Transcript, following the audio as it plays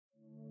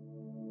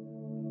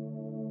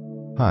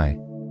Hi,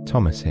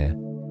 Thomas here.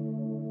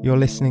 You're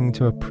listening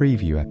to a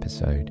preview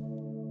episode.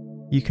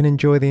 You can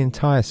enjoy the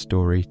entire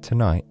story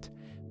tonight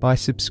by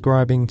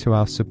subscribing to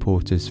our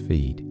supporters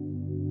feed.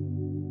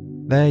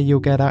 There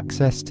you'll get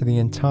access to the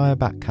entire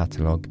back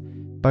catalogue,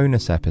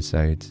 bonus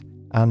episodes,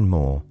 and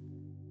more,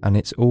 and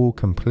it's all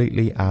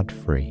completely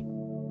ad-free.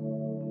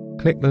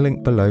 Click the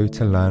link below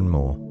to learn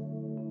more.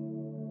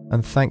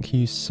 And thank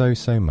you so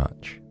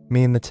much.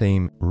 Me and the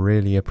team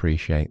really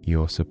appreciate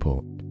your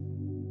support.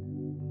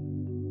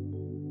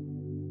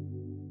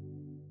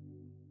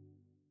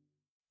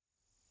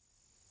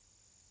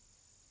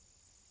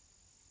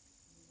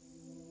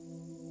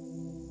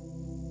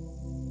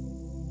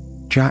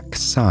 Jack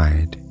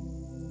sighed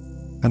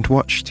and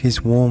watched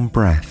his warm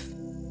breath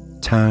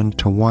turn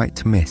to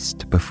white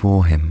mist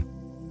before him.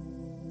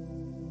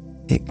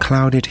 It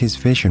clouded his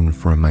vision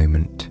for a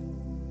moment,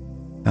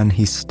 and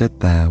he stood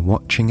there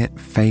watching it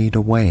fade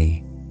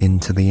away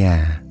into the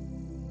air.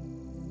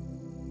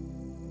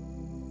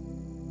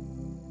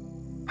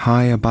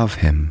 High above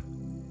him,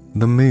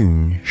 the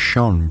moon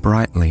shone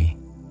brightly,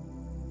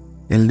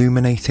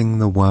 illuminating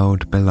the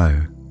world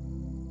below.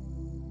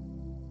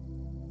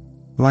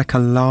 Like a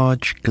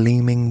large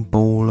gleaming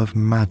ball of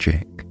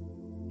magic,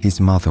 his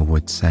mother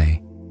would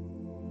say.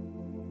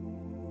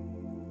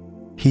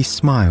 He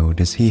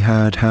smiled as he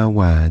heard her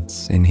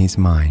words in his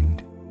mind.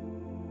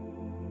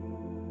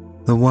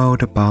 The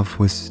world above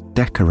was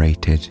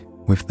decorated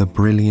with the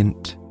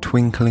brilliant,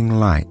 twinkling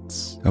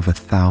lights of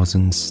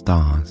 1,000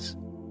 stars.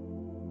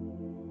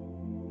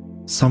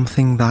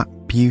 Something that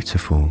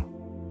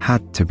beautiful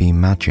had to be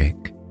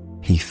magic,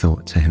 he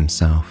thought to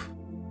himself.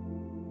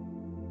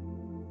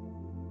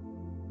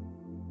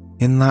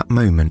 In that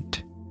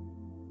moment,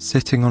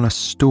 sitting on a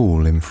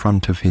stool in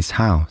front of his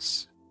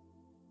house,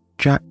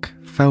 Jack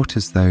felt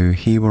as though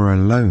he were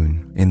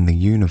alone in the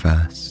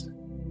universe.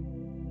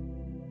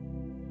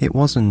 It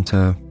wasn't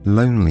a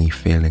lonely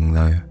feeling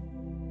though,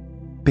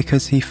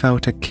 because he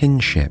felt a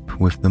kinship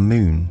with the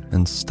moon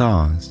and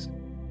stars.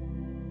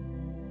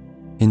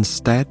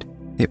 Instead,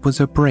 it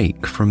was a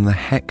break from the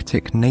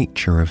hectic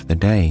nature of the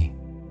day,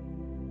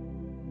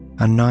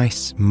 a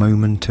nice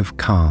moment of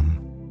calm.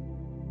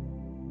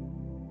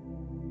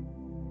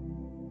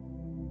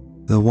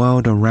 The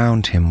world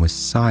around him was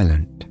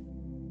silent,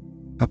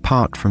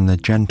 apart from the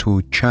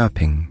gentle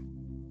chirping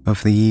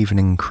of the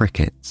evening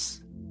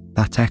crickets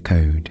that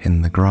echoed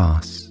in the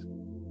grass.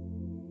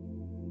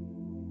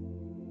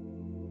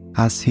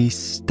 As he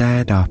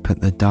stared up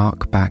at the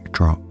dark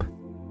backdrop,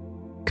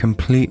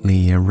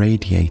 completely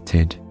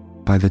irradiated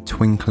by the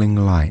twinkling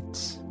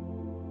lights,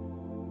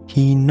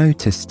 he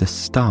noticed a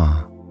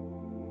star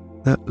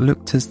that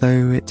looked as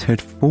though it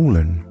had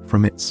fallen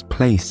from its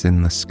place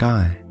in the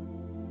sky.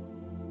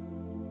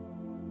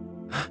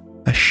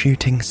 A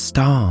shooting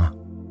star,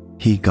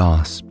 he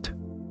gasped.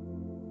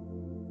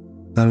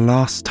 The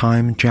last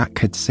time Jack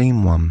had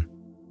seen one,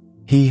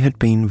 he had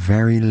been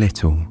very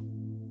little,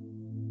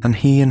 and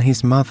he and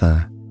his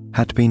mother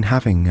had been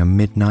having a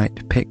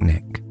midnight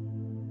picnic.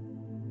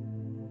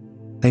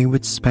 They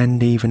would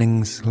spend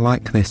evenings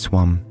like this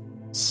one,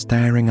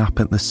 staring up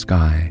at the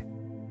sky,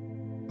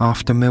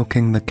 after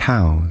milking the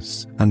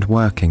cows and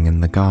working in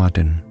the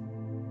garden.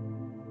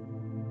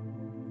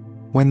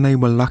 When they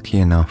were lucky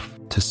enough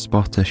to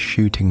spot a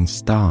shooting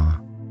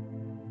star,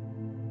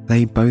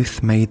 they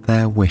both made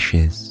their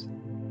wishes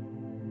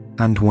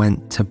and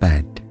went to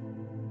bed,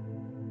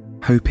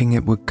 hoping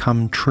it would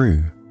come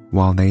true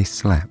while they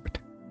slept.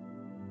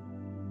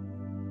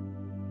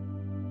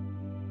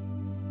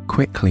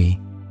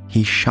 Quickly,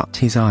 he shut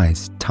his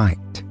eyes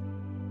tight,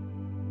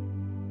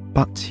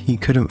 but he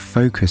couldn't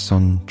focus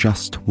on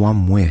just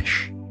one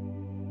wish.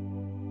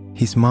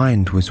 His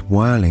mind was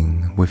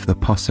whirling with the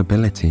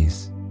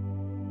possibilities.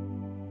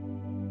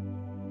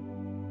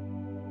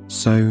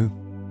 So,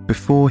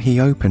 before he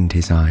opened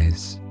his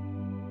eyes,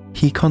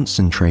 he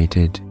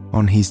concentrated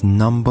on his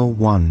number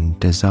one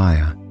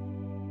desire,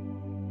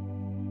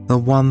 the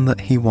one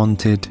that he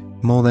wanted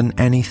more than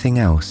anything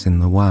else in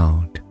the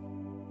world.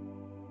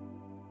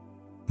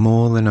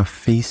 More than a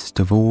feast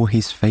of all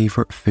his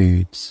favourite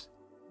foods,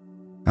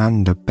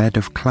 and a bed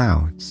of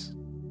clouds,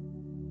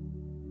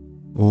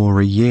 or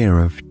a year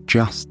of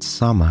just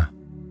summer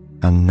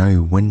and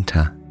no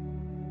winter.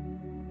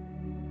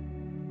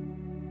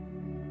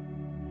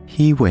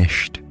 He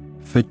wished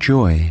for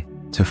joy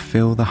to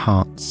fill the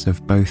hearts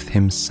of both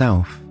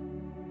himself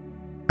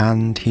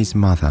and his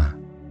mother.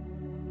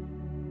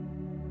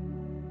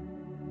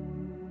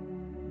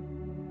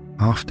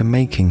 After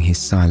making his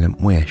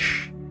silent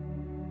wish,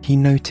 he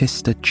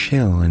noticed a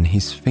chill in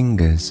his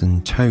fingers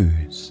and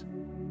toes.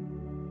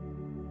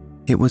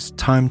 It was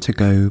time to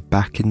go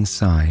back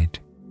inside,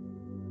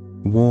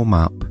 warm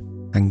up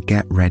and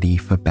get ready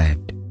for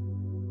bed.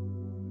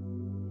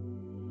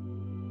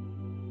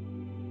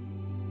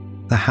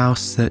 The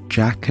house that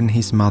Jack and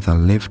his mother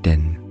lived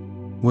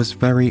in was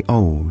very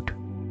old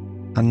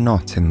and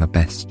not in the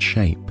best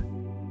shape.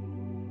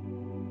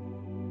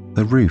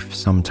 The roof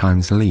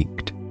sometimes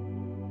leaked,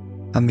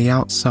 and the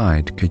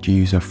outside could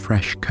use a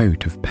fresh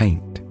coat of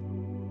paint.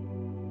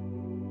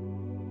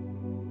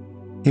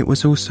 It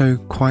was also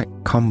quite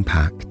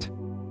compact.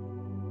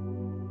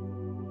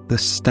 The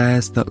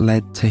stairs that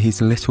led to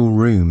his little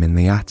room in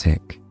the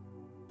attic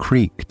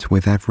creaked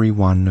with every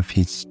one of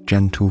his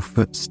gentle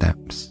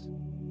footsteps,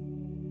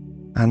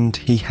 and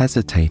he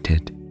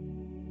hesitated,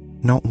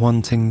 not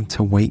wanting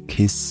to wake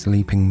his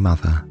sleeping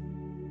mother.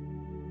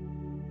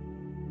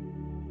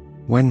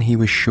 When he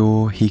was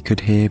sure he could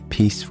hear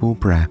peaceful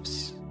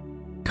breaths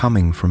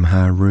coming from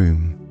her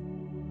room,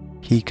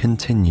 he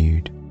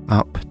continued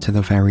up to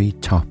the very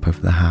top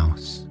of the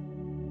house.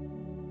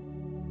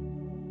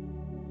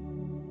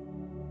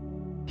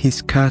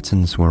 His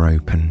curtains were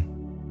open,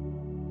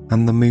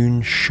 and the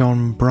moon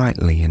shone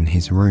brightly in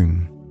his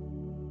room.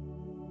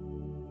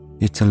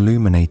 It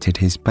illuminated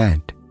his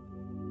bed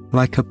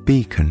like a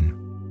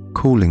beacon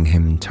calling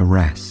him to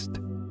rest.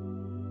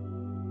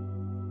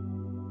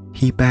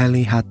 He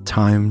barely had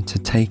time to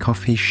take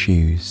off his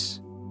shoes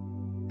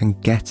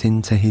and get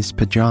into his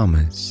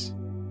pajamas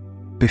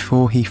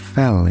before he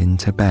fell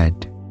into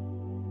bed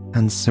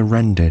and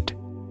surrendered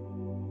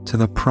to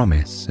the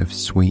promise of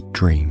sweet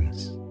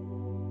dreams.